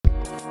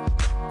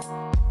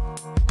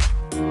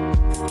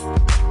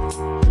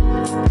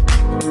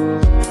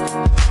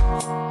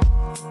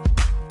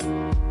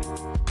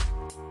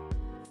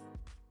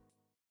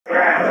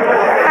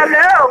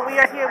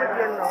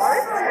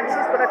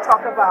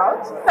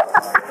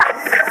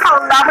How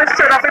love has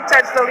shown up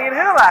intentionally in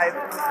her life.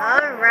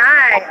 All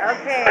right.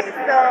 Okay.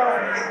 So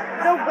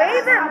the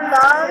way that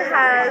love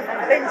has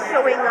been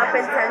showing up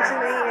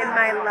intentionally in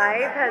my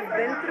life has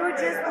been through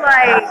just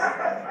like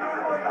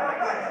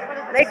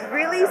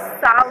really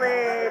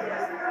solid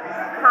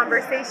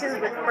conversations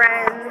with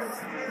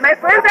friends. My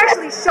friends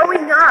actually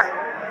showing up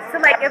to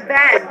like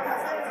events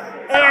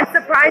and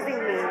surprising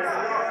me.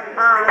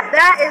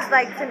 That is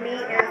like, to me,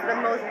 is the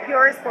most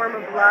purest form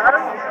of love,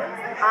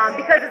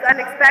 because it's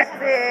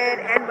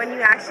unexpected, and when you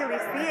actually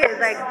see it,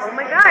 it's like, oh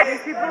my God, these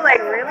people like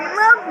really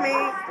love me.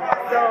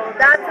 So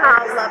that's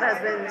how love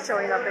has been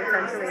showing up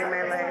intentionally in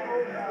my life.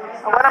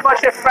 And what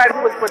about your friend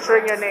who was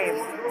butchering your name?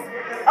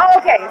 Oh,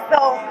 okay,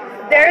 so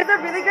there's a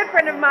really good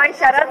friend of mine,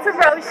 shout out to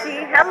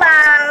Roshi,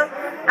 hello.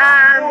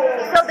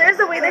 So there's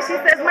a way that she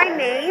says my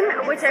name,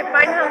 which I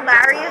find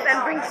hilarious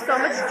and brings so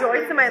much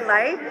joy to my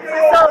life.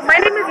 So my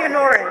name is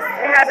Yonoris,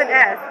 it has an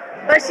S,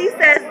 but she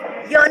says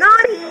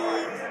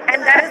Yonoris,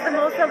 and that is the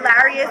most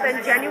hilarious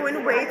and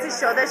genuine way to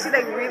show that she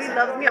like really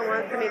loves me and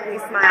wants to make me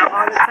smile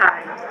all the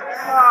time.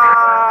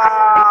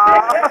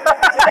 Aww.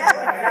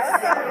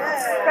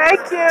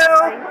 Thank you.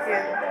 Thank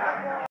you.